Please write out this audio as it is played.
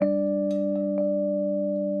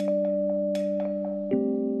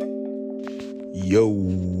Yo.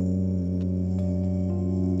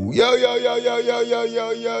 Yo, yo, yo, yo, yo, yo,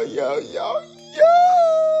 yo, yo, yo, yo,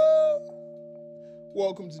 yo.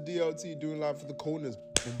 Welcome to DLT, doing live for the corners.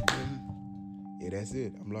 Yeah, that's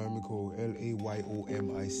it. I'm Layomico, Laymicole.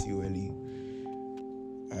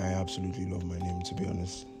 I absolutely love my name, to be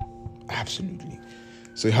honest. Absolutely.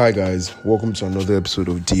 So hi guys, welcome to another episode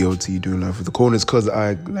of DLT, doing life with the corners. Cause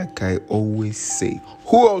I always say,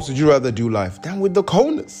 who else would you rather do life than with the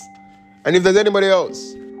corners? And if there's anybody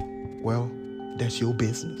else, well, that's your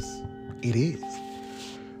business. It is.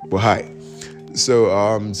 But hi.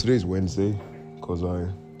 So today's Wednesday, cause I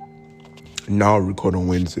now record on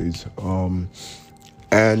Wednesdays. So I'm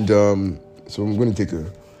gonna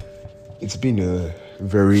it's been a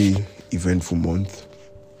very eventful month.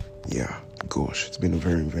 Yeah. Gosh, it's been a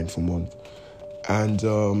very eventful month.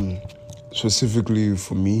 And specifically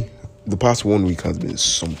for me, the past 1 week has been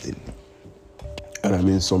something. And I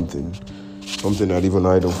mean something that even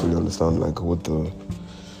I don't fully understand, I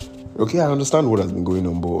understand what has been going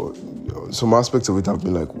on, but some aspects of it have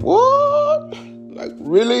been like, what? Like,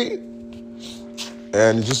 really?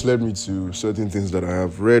 And it just led me to certain things that I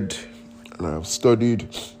have read and I have studied.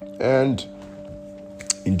 And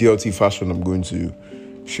in DLT fashion, I'm going to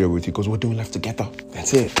share with you because we're doing life together.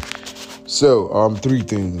 That's it. So 3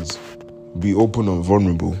 things: be open and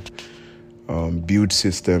vulnerable, build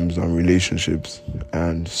systems and relationships,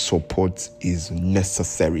 and support is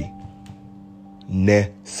necessary.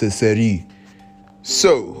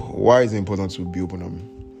 So why is it important to be open and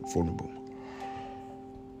vulnerable?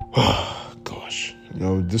 Gosh,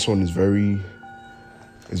 this one is very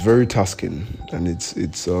tasking, and it's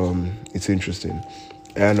interesting.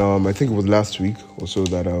 And I think it was last week or so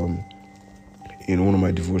that in one of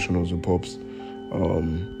my devotionals with Pops,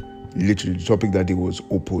 literally the topic that day was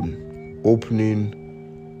opening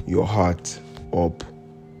your heart up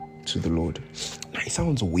to the Lord. Now it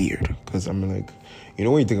sounds weird because I'm like,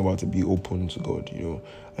 when you think about to be open to God, and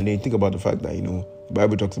then you think about the fact that the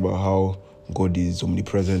Bible talks about how God is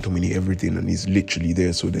omnipresent, everything, and He's literally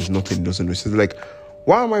there, so there's nothing He doesn't know. It's like,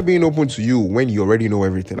 why am I being open to you when you already know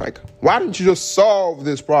everything? Like, why don't you just solve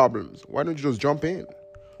these problems? Why don't you just jump in?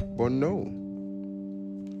 But no.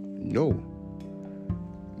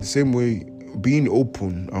 The same way, being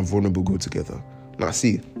open and vulnerable go together. Now,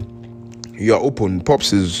 see, you are open.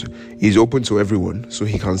 Pops is open to everyone, so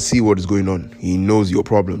he can see what is going on. He knows your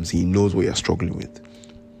problems. He knows what you're struggling with.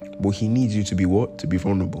 But he needs you to be what? To be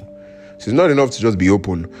vulnerable. So it's not enough to just be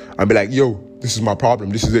open and be like, yo, this is my problem.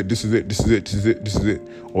 This is it.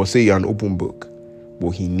 Or say you're an open book. But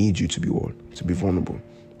he needs you to be what? To be vulnerable.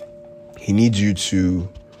 He needs you to,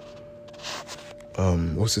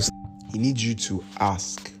 He needs you to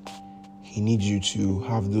ask. He needs you to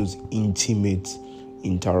have those intimate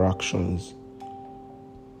interactions.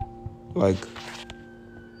 Like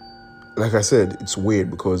I said, it's weird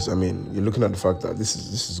because, you're looking at the fact that this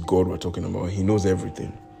is God we're talking about. He knows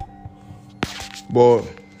everything. But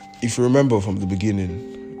if you remember from the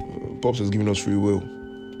beginning, Pops has given us free will.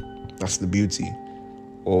 That's the beauty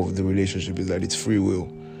of the relationship, is that it's free will.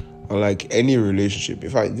 Unlike any relationship, in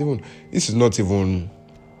fact, this is not even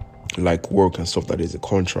like work and stuff that is a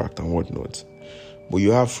contract and whatnot. But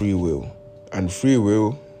you have free will. And free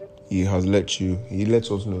will, He lets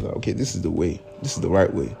us know that, okay, this is the way. This is the right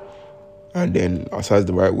way. And then aside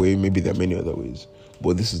the right way, maybe there are many other ways.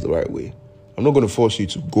 But this is the right way. I'm not going to force you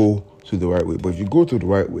to go to the right way. But if you go to the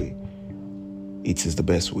right way, it is the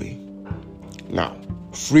best way. Now,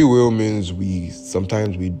 free will means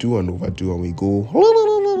sometimes we do and overdo and we go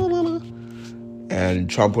and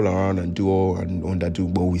trample around and do all and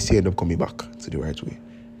underdo, but we still end up coming back to the right way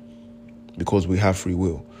because we have free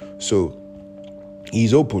will. So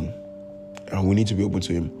He's open and we need to be open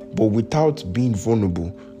to Him, but without being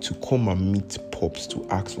vulnerable to come and meet Pops to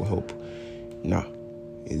ask for help. Nah,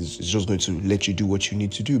 it's just going to let you do what you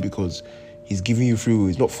need to do because He's giving you free will.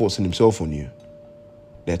 He's not forcing Himself on you.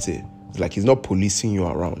 That's it. It's like He's not policing you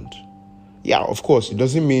around. Yeah, of course, it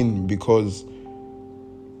doesn't mean because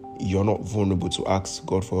you're not vulnerable to ask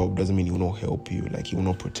God for help doesn't mean He will not help you, like He will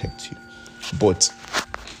not protect you. But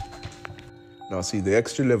now see, the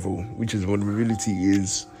extra level, which is vulnerability,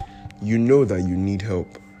 is you know that you need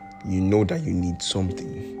help. You know that you need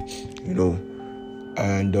something,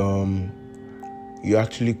 and you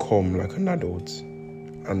actually come like an adult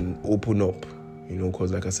and open up,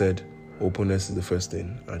 because like I said, openness is the first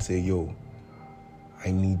thing, and say, yo,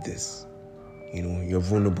 I need this. You're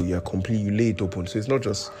vulnerable, you're completely, you lay it open. So it's not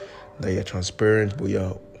just that you're transparent, but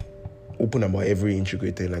you're open about every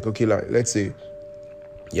intricate thing. Like, okay, let's say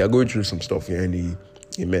you're going through some stuff, you're in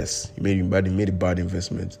a mess, you made a bad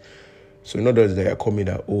investment. So in other words, that you're coming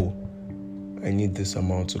that, I need this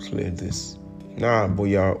amount to clear this. Nah, but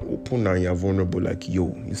you're open and you're vulnerable. Like,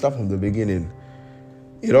 yo, you start from the beginning.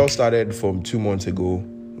 It all started from 2 months ago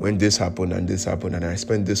when this happened, and I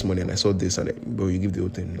spent this money and I saw this, but you give the whole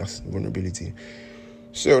thing. That's vulnerability.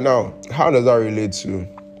 So now, how does that relate to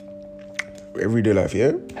everyday life?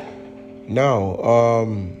 Yeah. Now,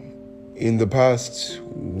 in the past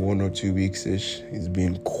 1 or 2 weeks-ish, it's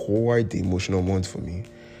been quite the emotional month for me.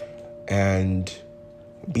 And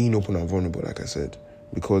being open and vulnerable, like I said,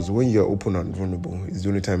 because when you're open and vulnerable, it's the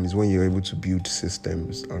only time is when you're able to build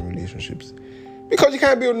systems and relationships. Because you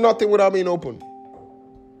can't build nothing without being open.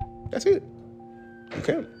 That's it. You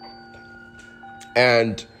can't.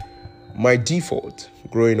 And my default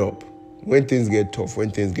growing up, when things get tough,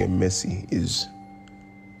 when things get messy, is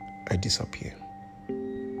I disappear.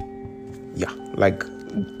 Yeah, like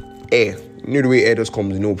air. You know the way air just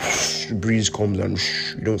comes, breeze comes and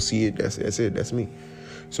you don't see it. That's it. That's me.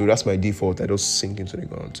 So that's my default. I just sink into the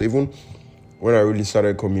ground. So even when I really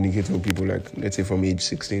started communicating with people, like let's say from age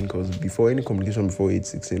 16, because before any communication before age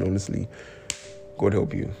 16, honestly, God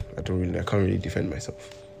help you. I can't really defend myself.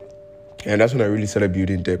 And that's when I really started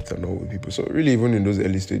building depth and all with people. So really, even in those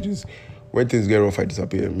early stages, when things get rough, I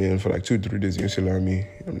disappear. Man, for like 2-3 days, you still around me.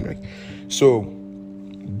 I'm like, so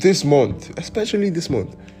this month, especially this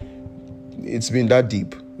month, it's been that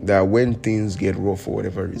deep that when things get rough for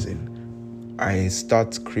whatever reason, I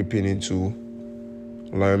start creeping into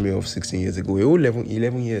Lion me of 16 years ago, 11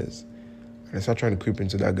 years. And I start trying to creep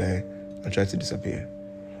into that guy and try to disappear.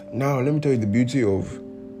 Now, let me tell you, the beauty of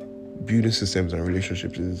building systems and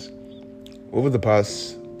relationships is over the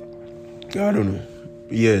past,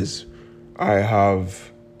 years, I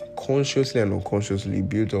have consciously and unconsciously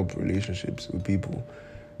built up relationships with people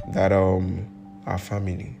that are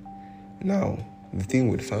family. Now, the thing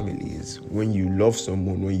with family is when you love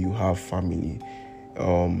someone, when you have family,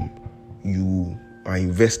 you are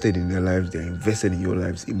invested in their lives, they're invested in your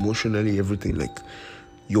lives, emotionally, everything. Like,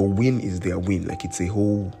 your win is their win. Like, it's a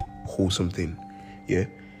wholesome thing. Yeah?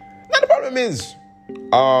 Now, the problem is,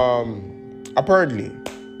 apparently,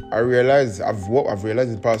 I've realized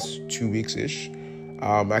in the past 2 weeks-ish,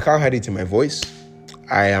 I can't hide it in my voice.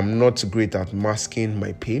 I am not great at masking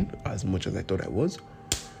my pain as much as I thought I was.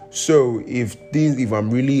 So if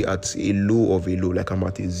I'm really at a low of a low, like I'm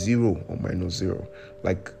at a 0 or -0,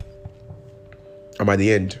 like I'm at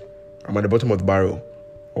the end, I'm at the bottom of the barrel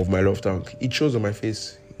of my love tank, it shows on my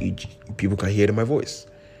face. People can hear it in my voice,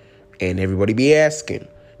 and everybody be asking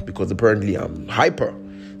because apparently I'm hyper.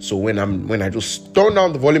 So when I just turn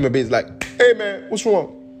down the volume a bit, it's like, hey man, what's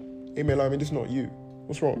wrong? Hey man, this is not you.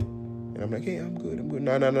 What's wrong? And I'm like, hey, I'm good.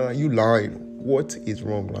 No, you lying. What is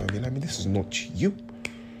wrong, Lamin? This is not you.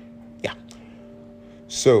 Yeah.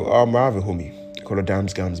 So I have a homie called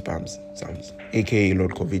Dams Gams Bams Sams, aka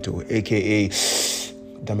Lord Covito, aka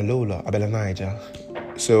Damilola Abela Niger.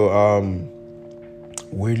 So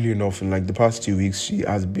weirdly enough, in like the past 2 weeks, she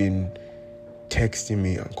has been texting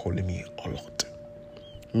me and calling me a lot.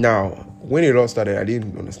 Now, when it all started, I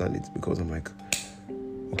didn't understand it because I'm like,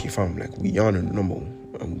 okay, fam, like we are normal.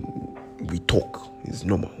 We talk. It's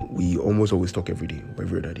normal. We almost always talk every day,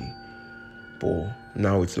 every other day. But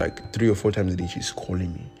now it's like 3 or 4 times a day she's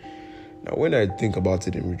calling me. Now, when I think about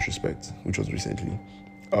it in retrospect, which was recently,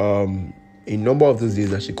 a number of those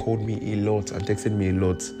days that she called me a lot and texted me a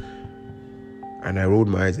lot, and I rolled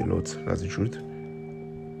my eyes a lot, that's the truth,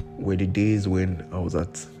 were the days when I was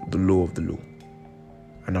at the low of the low.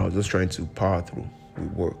 And I was just trying to power through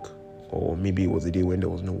with work. Or maybe it was a day when there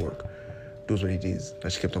was no work. Those were the days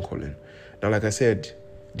that she kept on calling. Now, like I said,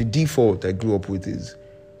 the default I grew up with is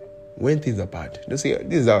when things are bad. Let's say,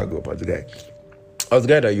 this is how I grew up as a guy. I was the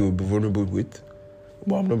guy that you would be vulnerable with,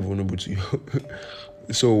 but I'm not vulnerable to you.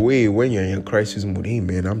 So, when you're in a crisis mode, hey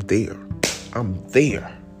man, I'm there.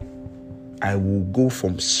 I will go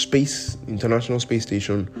from International Space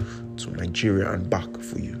Station to Nigeria and back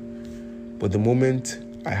for you. But the moment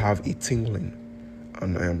I have a tingling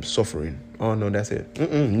and I am suffering, oh no, that's it.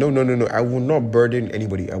 No. I will not burden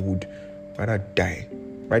anybody. I would rather die.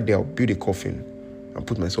 Right there, I'll build a coffin and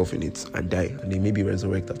put myself in it and die. And then maybe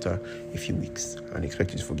resurrect after a few weeks and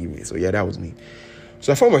expect you to forgive me. So yeah, that was me.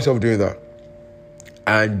 So I found myself doing that.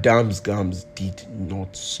 And Dams Gams did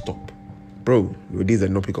not stop. Bro, there were days I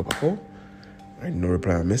did not pick up a call. I did not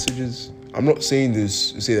reply on messages. I'm not saying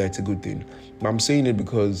this to say that it's a good thing. But I'm saying it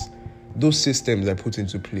because those systems I put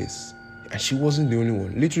into place, and she wasn't the only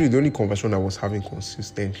one. Literally, the only conversation I was having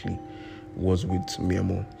consistently was with my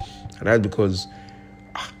mom. And that's because,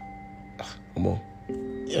 I'm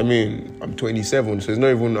 27, so it's not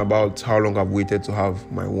even about how long I've waited to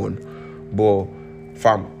have my one. But,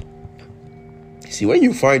 fam, See, when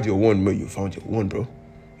you find your one, you found your one, bro.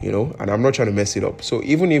 You know, and I'm not trying to mess it up. So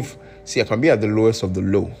even if, I can be at the lowest of the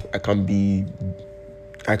low. I can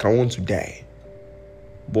want to die.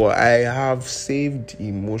 But I have saved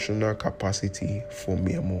emotional capacity for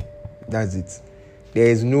me more. That's it. There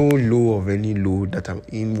is no low of any low that I'm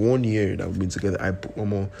in 1 year that we've been together. I put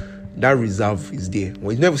more. That reserve is there.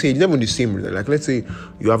 Well, it's never in the same reserve. Like, let's say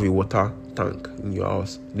you have a water tank in your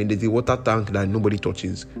house. Then there's a water tank that nobody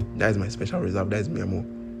touches. That is my special reserve. That is me more.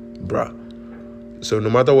 Bruh. So no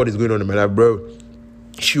matter what is going on in my life, bro,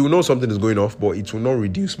 she will know something is going off, but it will not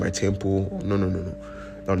reduce my tempo. No.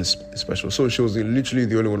 That is special. So she was literally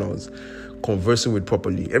the only one I was conversing with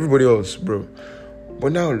properly. Everybody else, bro.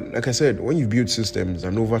 But now, like I said, when you build systems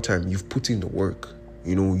and over time, you've put in the work.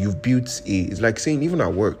 You know, you've built it's like saying, even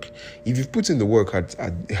at work, if you've put in the work at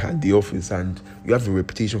the office and you have a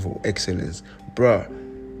reputation for excellence, bruh,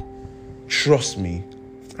 trust me,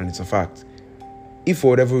 and it's a fact, if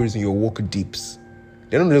for whatever reason your work dips,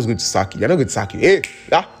 they're not just going to sack you. They're not going to sack you. Hey,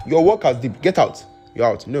 your work has dipped. Get out. You're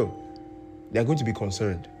out. No. They're going to be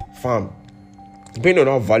concerned. Fam, depending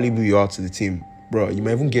on how valuable you are to the team, bro, you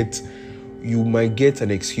might get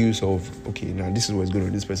an excuse of, okay, now this is what's going on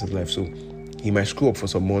in this person's life. So he might screw up for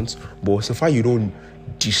some months, but so far you don't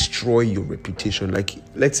destroy your reputation. Like,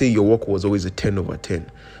 let's say your work was always a 10 over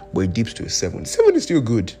 10, but it dips to a 7. 7 is still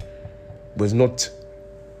good, but it's not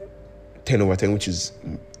 10 over 10, which is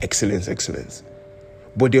excellence.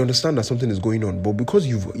 But they understand that something is going on. But because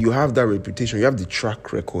you have that reputation, you have the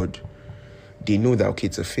track record, they know that, okay,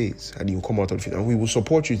 it's a phase, and you'll come out of the phase, and we will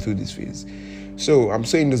support you through this phase. So I'm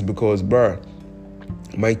saying this because, bruh,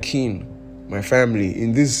 my family,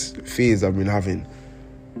 in this phase I've been having,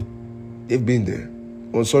 they've been there.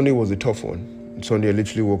 On Sunday was a tough one. On Sunday, I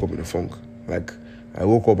literally woke up in a funk. Like, I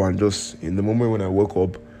woke up and just, in the moment when I woke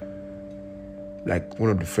up, like, one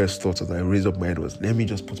of the first thoughts as I raised up my head was, let me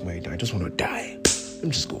just put my head down. I just want to die. Let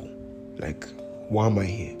me just go. Like, why am I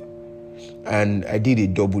here? And I did a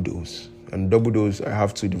double dose. And double dose, I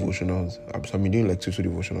have 2 devotionals. So I've been doing like 2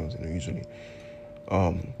 devotionals, usually.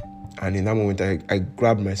 And in that moment, I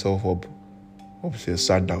grabbed myself up, upstairs,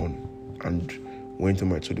 sat down, and went to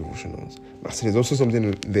my 2 devotionals. But there's also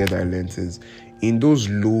something there that I learned is, in those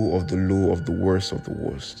low of the worst of the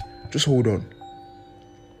worst, just hold on.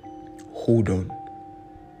 Hold on.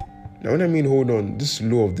 Now, when I mean hold on, this is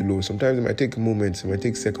low of the low. Sometimes it might take moments, it might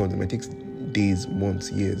take seconds, it might take days,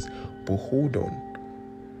 months, years, but hold on.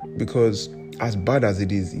 Because as bad as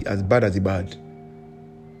it is, as bad as it bad,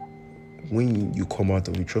 when you come out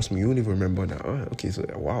of it, trust me, you won't even remember that. Oh, okay, so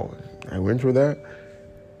wow, I went through that.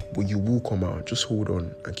 But you will come out. Just hold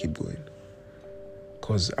on and keep going.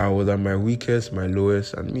 Because I was at my weakest, my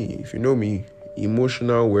lowest, and me, if you know me,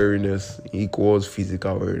 emotional weariness equals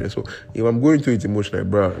physical weariness. So if I'm going through it emotionally,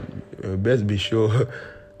 bro, best be sure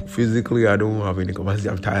physically I don't have any capacity.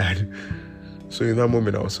 I'm tired. So in that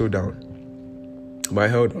moment, I was so down. But I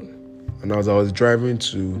held on. And as I was driving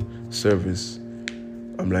to service,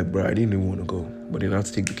 I'm like, bro, I didn't even want to go. But then I had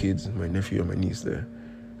to take the kids, my nephew and my niece there.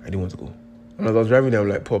 I didn't want to go. And as I was driving there, I'm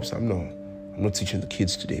like, Pops, I'm not teaching the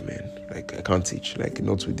kids today, man. Like, I can't teach. Like,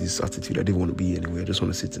 not with this attitude. I didn't want to be anywhere. I just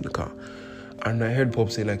want to sit in the car. And I heard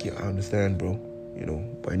Pops say, like, yeah, I understand, bro. You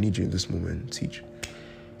know, but I need you in this moment. Teach.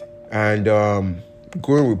 And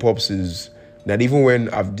going with Pops is that even when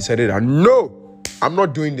I've decided, no, I'm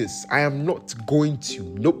not doing this. I am not going to.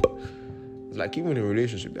 Nope. It's like, even in a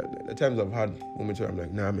relationship, the times I've had moments where I'm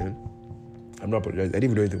like, nah, man, I'm not apologizing. I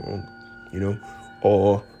didn't even do anything wrong, you know?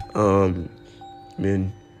 Or,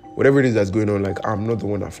 man, whatever it is that's going on, like, I'm not the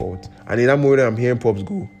one at fault. And in that moment, I'm hearing Pops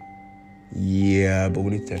go, yeah, but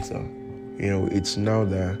we need to text her. You know, it's now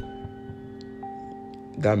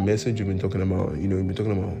that message you've been talking about, you know, you've been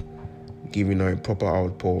talking about giving her a proper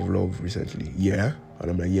outpour of love recently. Yeah.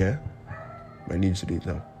 And I'm like, yeah, I need to do it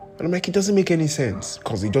now. And I'm like, it doesn't make any sense.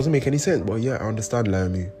 Because it doesn't make any sense. But yeah, I understand,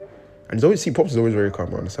 Lamy. And it's always, Pops is always very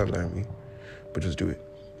calm. I understand, Lamy. But just do it.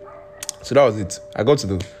 So that was it. I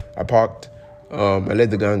parked. I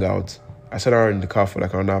let the gang out. I sat around in the car for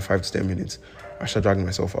like around 5 to 10 minutes. I started dragging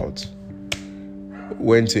myself out.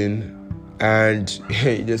 Went in. And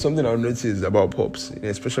there's something I've noticed about Pops,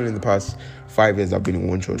 especially in the past 5 years I've been in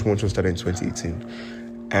One Church. One Church started in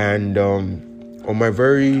 2018. And on my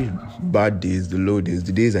very bad days, the low days,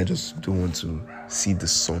 the days I just don't want to see the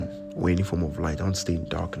sun or any form of light, I want to stay in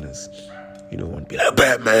darkness, you know, and be like,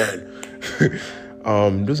 Batman.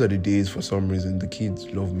 Those are the days, for some reason, the kids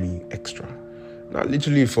love me extra. Now,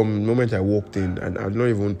 literally from the moment I walked in, and I've not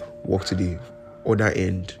even walked to the other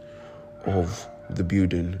end of the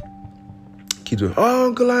building, kids were, oh,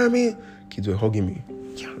 Uncle Amy. Kids were hugging me.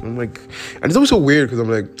 Yeah, I'm like, and it's always so weird because I'm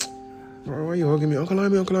like, bro, why are you hugging me? Uncle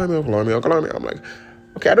Amy. I'm like,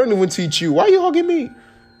 okay, I don't even teach you. Why are you hugging me?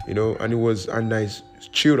 And I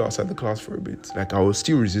chilled outside the class for a bit. Like, I was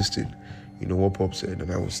still resisting, what Pop said.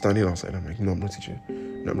 And I was standing outside. I'm like, no, I'm not teaching.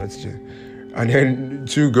 And then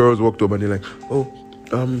 2 girls walked up and they're like, oh,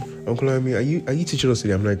 Uncle Amy, are you teaching us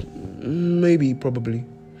today? I'm like, maybe, probably.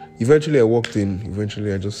 Eventually, I walked in.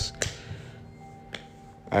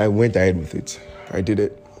 I went ahead with it. I did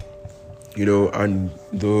it. And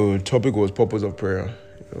the topic was purpose of prayer.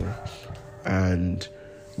 And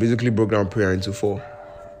basically broke down prayer into 4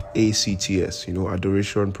 ACTS,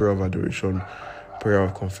 adoration, prayer of adoration, prayer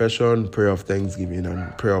of confession, prayer of thanksgiving,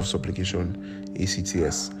 and prayer of supplication,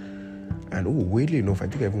 ACTS. And weirdly enough, I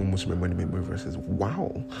think I even almost remember the memory verses.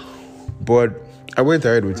 Wow. But I went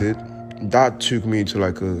ahead with it. That took me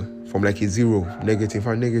to from a 0, negative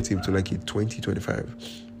to a 20, 25.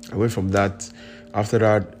 I went from that. After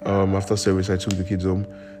that, after service, I took the kids home.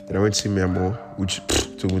 Then I went to see Memo, which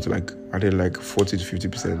took me to I did 40 to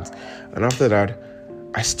 50%. And after that,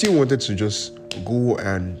 I still wanted to just go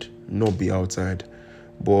and not be outside.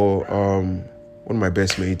 But one of my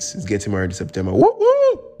best mates is getting married in September. Woo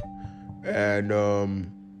woo! And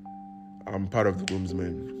I'm part of the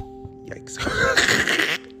groomsmen. Yikes.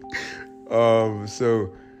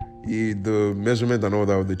 So the measurement and all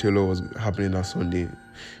that with the tailor was happening that Sunday,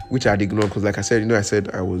 which I'd ignored because, like I said, I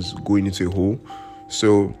said I was going into a hole.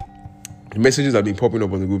 So the messages have been popping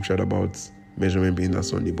up on the group chat about measurement being that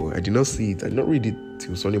Sunday, but I did not see it. I did not read it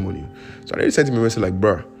till Sunday morning. So I already sent him a message like,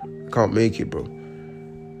 bruh, I can't make it, bro.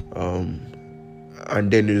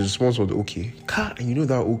 And then the response was okay. And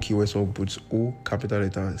that okay when someone puts O, capital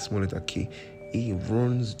letter, and small letter K, it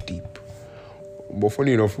runs deep. But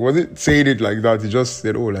funny enough, he wasn't saying it like that. He just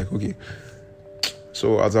said, okay.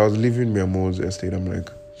 So as I was leaving Memo's estate, I'm like,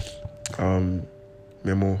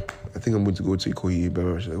 Memo, I think I'm going to go to Ikoyi.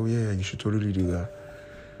 But she's like, oh yeah, you should totally do that.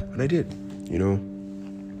 And I did,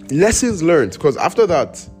 Lessons learned. Because after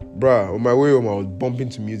that, bruh, on my way home, I was bumping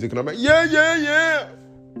to music. And I'm like, yeah.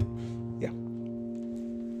 Yeah.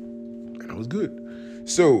 And I was good.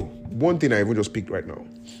 So, one thing I even just picked right now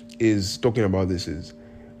is talking about this is,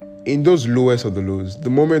 in those lowest of the lows, the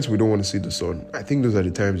moments we don't want to see the sun, I think those are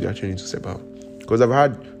the times you actually need to step out. Because I've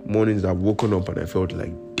had mornings that I've woken up and I felt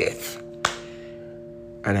like death.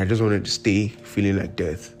 And I just wanted to stay feeling like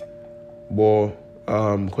death. But,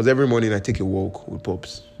 because every morning I take a walk with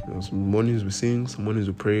Pops. Some mornings we sing, some mornings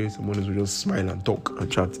we pray, some mornings we just smile and talk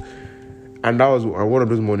and chat. And that was one of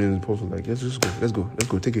those mornings Pops was like, let's go,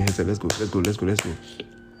 take your headset, let's go.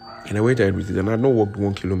 And I went ahead with it, and I had not walked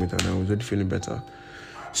 1 kilometer, and I was already feeling better.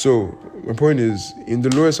 So, my point is, in the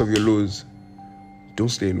lowest of your lows, don't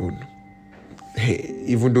stay alone.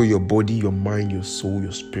 Even though your body, your mind, your soul,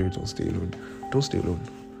 your spirit don't stay alone. Don't stay alone.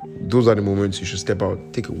 Those are the moments you should step out,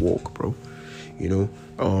 take a walk, bro.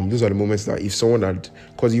 Those are the moments that if someone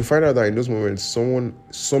because you find out that in those moments, some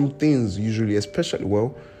things usually, especially,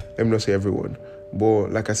 let me not say everyone, but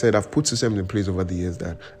like I said, I've put systems in place over the years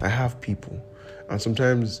that I have people. And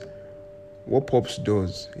sometimes what Pops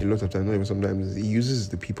does, a lot of times, not even sometimes, he uses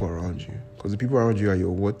the people around you. Because the people around you are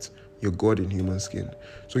your God in human skin.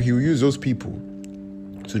 So he will use those people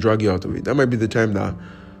to drag you out of it. That might be the time that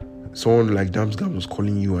someone like Damsgam was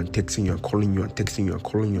calling you and texting you and calling you and texting you and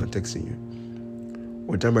calling you and texting you.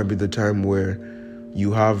 Or that might be the time where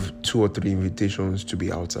you have 2 or 3 invitations to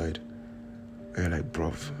be outside. And you're like,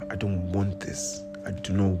 bruv, I don't want this. I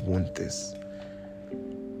do not want this.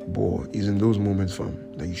 But it's in those moments, fam,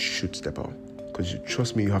 that you should step out. Because you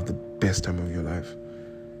trust me, you have the best time of your life.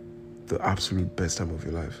 The absolute best time of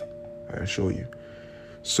your life. I assure you.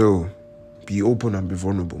 So, be open and be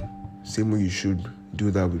vulnerable. Same way you should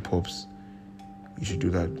do that with Pops. You should do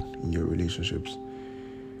that in your relationships.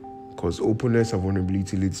 Because openness and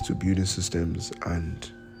vulnerability leads to building systems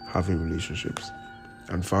and having relationships.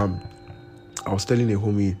 And fam, I was telling a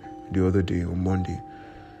homie the other day on Monday,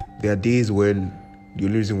 there are days when the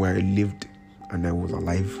only reason why I lived and I was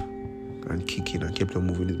alive and kicking and kept on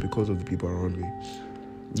moving is because of the people around me.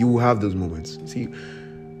 You will have those moments. See,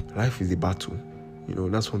 life is a battle.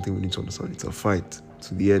 That's one thing we need to understand. It's a fight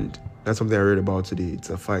to the end. That's something I read about today. It's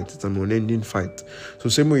a fight. It's an unending fight. So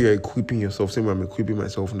same way you're equipping yourself, same way I'm equipping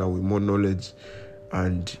myself now with more knowledge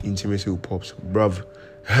and intimacy with Pops. Bruv,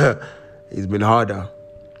 it's been harder.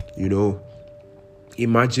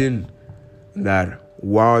 Imagine that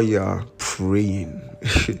while you're praying,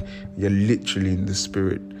 you're literally in the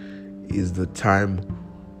spirit, is the time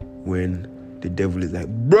when the devil is like,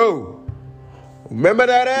 bro, remember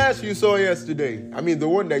that ass you saw yesterday? I mean, the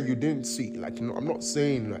one that you didn't see. I'm not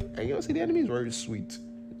saying, see, the enemy is very sweet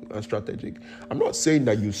and strategic. I'm not saying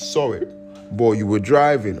that you saw it, but you were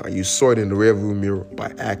driving and you saw it in the rearview mirror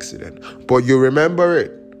by accident. But you remember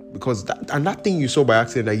it because that thing you saw by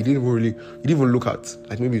accident that you didn't even look at,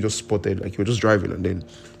 like maybe you just spotted, like you were just driving and then,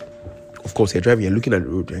 of course, you're driving, you're looking at the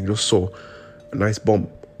road and you just saw a nice bump,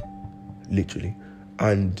 literally,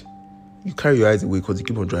 and you carry your eyes away because you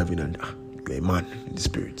keep on driving and you're a man in the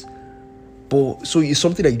spirit. But so it's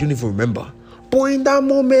something that you don't even remember. But in that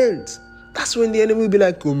moment, that's when the enemy will be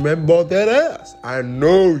like, remember that ass. I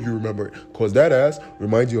know you remember it because that ass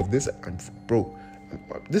reminds you of this. And bro,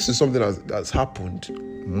 this is something that's happened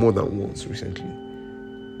more than once recently.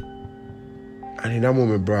 And in that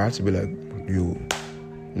moment, bro, I had to be like, yo,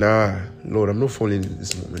 nah, Lord, I'm not falling in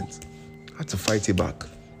this moment. I had to fight it back.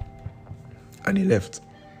 And he left.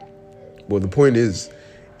 But the point is,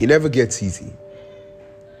 it never gets easy.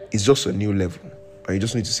 It's just a new level. And you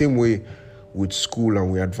just need to, same way with school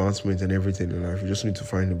and with advancement and everything in life, you just need to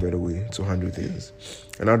find a better way to handle things.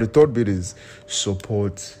 And now the third bit is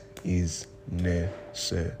support is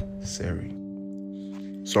necessary.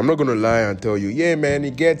 So I'm not going to lie and tell you, yeah, man,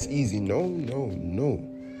 it gets easy. No.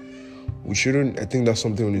 We shouldn't, I think that's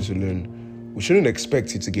something we need to learn. We shouldn't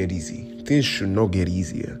expect it to get easy. Things should not get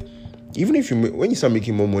easier. Even if when you start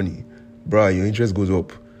making more money, bruh, your interest goes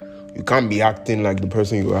up. You can't be acting like the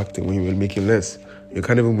person you were acting when you were making less. You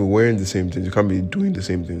can't even be wearing the same things. You can't be doing the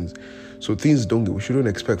same things. So things we shouldn't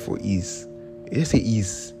expect for ease. Let's say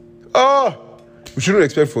ease. We shouldn't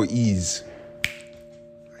expect for ease.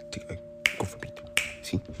 God forbid.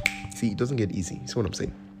 See, it doesn't get easy. See what I'm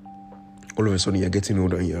saying? All of a sudden, you're getting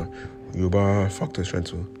older and your factor is trying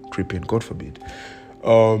to creep in. God forbid.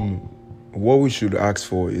 What we should ask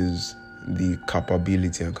for is the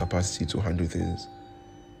capability and capacity to handle things.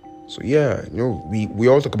 So yeah, we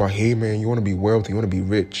all talk about, hey man, you want to be wealthy, you want to be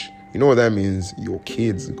rich. You know what that means? Your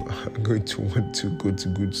kids are going to want to go to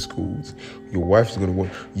good schools. Your wife is going to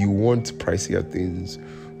you want pricier things.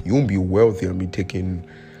 You won't be wealthy and be taking,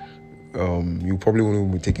 you probably won't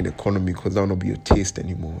even be taking economy because that will not be your taste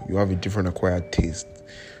anymore. You have a different acquired taste.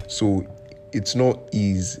 So it's not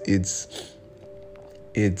ease, it's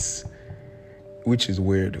which is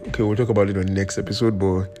weird. Okay, we'll talk about it on the next episode,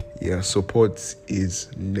 but yeah, support is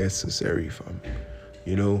necessary, fam.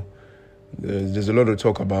 There's a lot of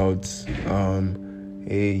talk about,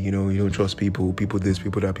 hey, you don't trust people this,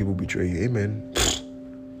 people that, people betray you. Amen.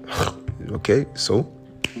 Okay, so?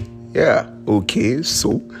 Yeah, okay,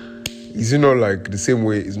 so? Is it not like the same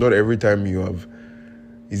way? It's not every time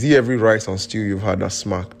is it every rice and stew you've had that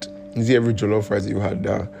smacked? Is it every jollof rice you had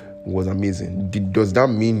that was amazing? Does that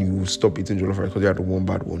mean you stop eating jollof rice because you had one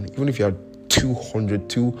bad one? Even if you had 2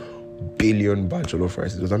 billion bad jollof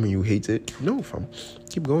rices, does that mean you hate it? No, fam.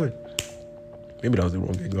 Keep going. Maybe that was the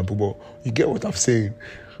wrong example, but you get what I'm saying.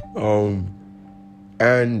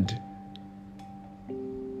 And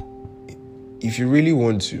if you really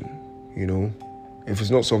want to, if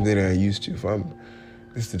it's not something that I used to, fam,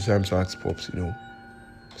 this is the time to ask Pops,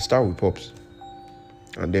 Start with Pops.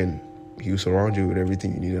 And then he'll surround you with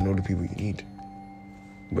everything you need and all the people you need.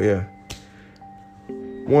 But yeah,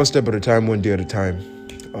 one step at a time, one day at a time.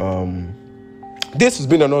 This has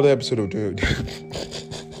been another episode of Dude.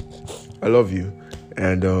 I love you.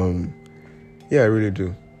 And yeah, I really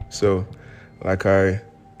do. So like I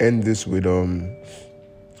end this with I'm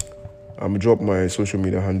gonna drop my social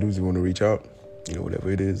media handles if you want to reach out,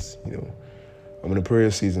 whatever it is. I'm in a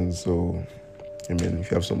prayer season, so if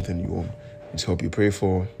you have something you want to help you pray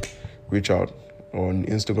for, reach out. On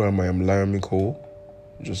Instagram, I am Laramie Cole.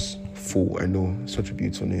 Just full. I know, such a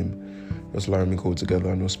beautiful name. Just Laramie Cole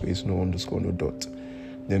together, no space, no underscore, no dot.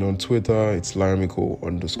 Then on Twitter, it's Laramie Cole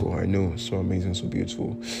 _ I know, so amazing, so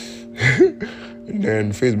beautiful. And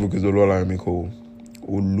then Facebook is Oluwa Laramie Cole.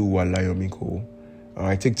 Oluwa Laramie Cole.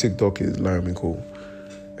 I think TikTok is Laramie Cole.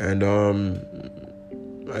 And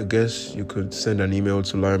I guess you could send an email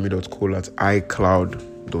to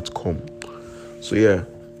laramie.cole@icloud.com. So yeah,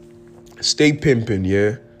 stay pimping,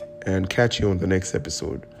 yeah, and catch you on the next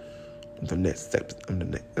episode.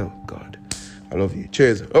 Oh God, I love you.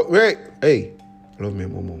 Cheers. Oh wait, hey, I love me,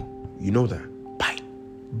 Momo. You know that. Bye.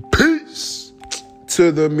 Peace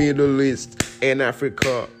to the Middle East and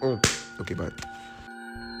Africa. Okay, bye.